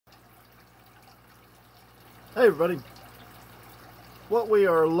Hey everybody, what we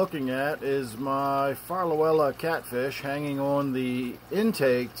are looking at is my Farlowella catfish hanging on the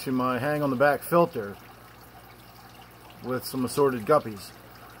intake to my hang on the back filter with some assorted guppies.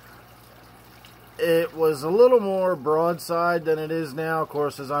 It was a little more broadside than it is now. Of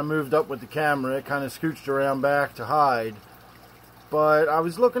course, as I moved up with the camera, it kind of scooched around back to hide. But I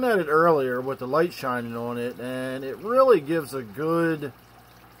was looking at it earlier with the light shining on it, and it really gives a good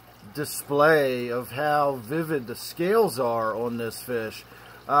display of how vivid the scales are on this fish.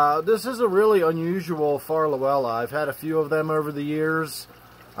 This is a really unusual Farlowella. I've had a few of them over the years.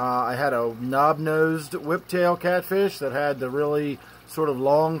 I had a knob-nosed whiptail catfish that had the really sort of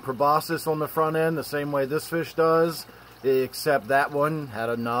long proboscis on the front end, the same way this fish does, except that one had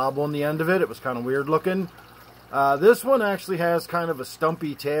a knob on the end of it. It was kind of weird looking. This one actually has kind of a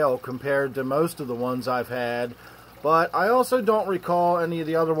stumpy tail compared to most of the ones I've had. But I also don't recall any of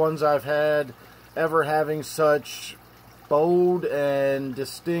the other ones I've had ever having such bold and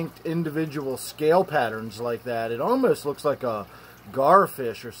distinct individual scale patterns like that. It almost looks like a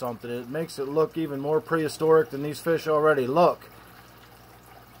garfish or something. It makes it look even more prehistoric than these fish already look.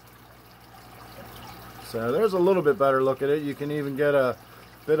 So there's a little bit better look at it. You can even get a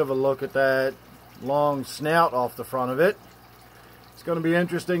bit of a look at that long snout off the front of it. It's going to be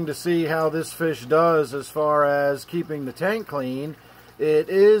interesting to see how this fish does as far as keeping the tank clean. It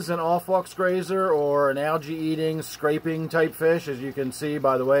is an off-wax grazer or an algae-eating, scraping type fish, as you can see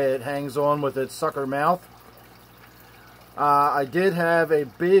by the way it hangs on with its sucker mouth. I did have a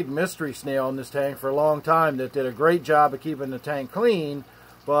big mystery snail in this tank for a long time that did a great job of keeping the tank clean,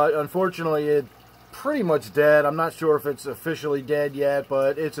 but unfortunately it's pretty much dead. I'm not sure if it's officially dead yet,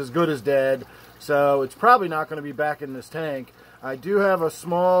 but it's as good as dead, so it's probably not going to be back in this tank. I do have a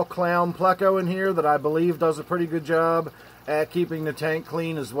small clown pleco in here that I believe does a pretty good job at keeping the tank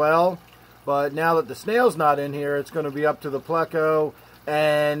clean as well. But now that the snail's not in here, it's going to be up to the pleco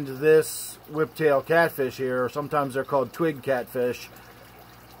and this whiptail catfish here, or sometimes they're called twig catfish.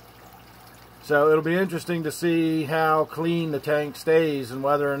 So it'll be interesting to see how clean the tank stays and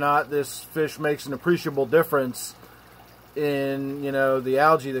whether or not this fish makes an appreciable difference in, you know, the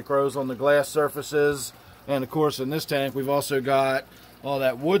algae that grows on the glass surfaces. And of course in this tank we've also got all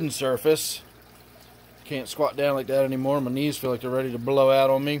that wooden surface. Can't squat down like that anymore. My knees feel like they're ready to blow out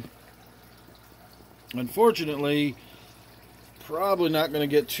on me. Unfortunately, probably not going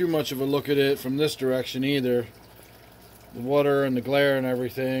to get too much of a look at it from this direction either. The water and the glare and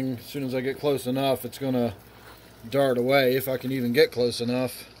everything, as soon as I get close enough, it's going to dart away, if I can even get close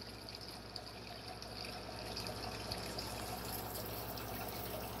enough.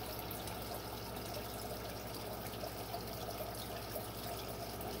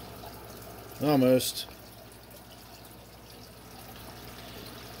 Almost.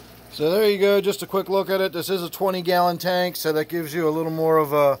 So there you go, just a quick look at it. This is a 20-gallon tank, so that gives you a little more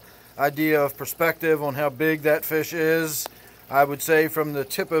of a idea of perspective on how big that fish is. I would say from the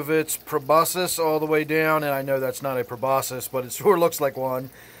tip of its proboscis all the way down, and I know that's not a proboscis, but it sure looks like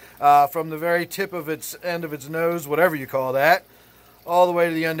one, from the very tip of its end of its nose, whatever you call that, all the way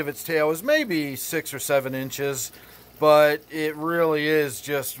to the end of its tail is maybe 6 or 7 inches. But it really is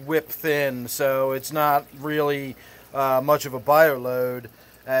just whip thin, so it's not really much of a bioload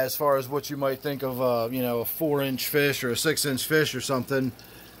as far as what you might think of, you know, a 4-inch fish or a 6-inch fish or something.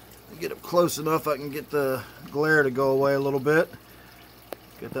 Get up close enough, I can get the glare to go away a little bit.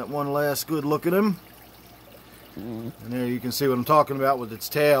 Get that one last good look at him. And there you can see what I'm talking about with its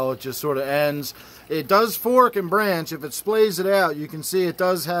tail. It just sort of ends. It does fork and branch. If it splays it out, you can see it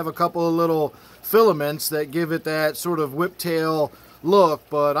does have a couple of little filaments that give it that sort of whiptail look.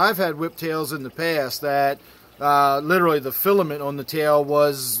 But I've had whiptails in the past that literally the filament on the tail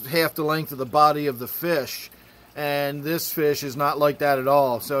was half the length of the body of the fish. And this fish is not like that at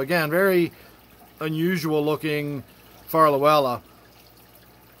all. So again, very unusual looking Farlowella.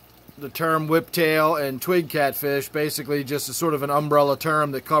 The term whiptail and twig catfish basically just a sort of an umbrella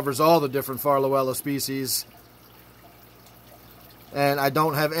term that covers all the different Farlowella species. And I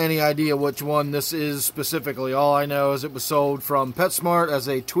don't have any idea which one this is specifically. All I know is it was sold from PetSmart as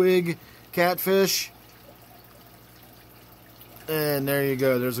a twig catfish. And there you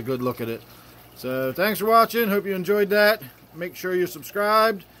go. There's a good look at it. So thanks for watching. Hope you enjoyed that. Make sure you're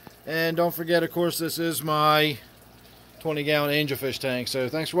subscribed. And don't forget, of course, this is my 20-gallon angelfish tank. So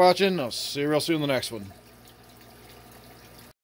thanks for watching. I'll see you real soon in the next one.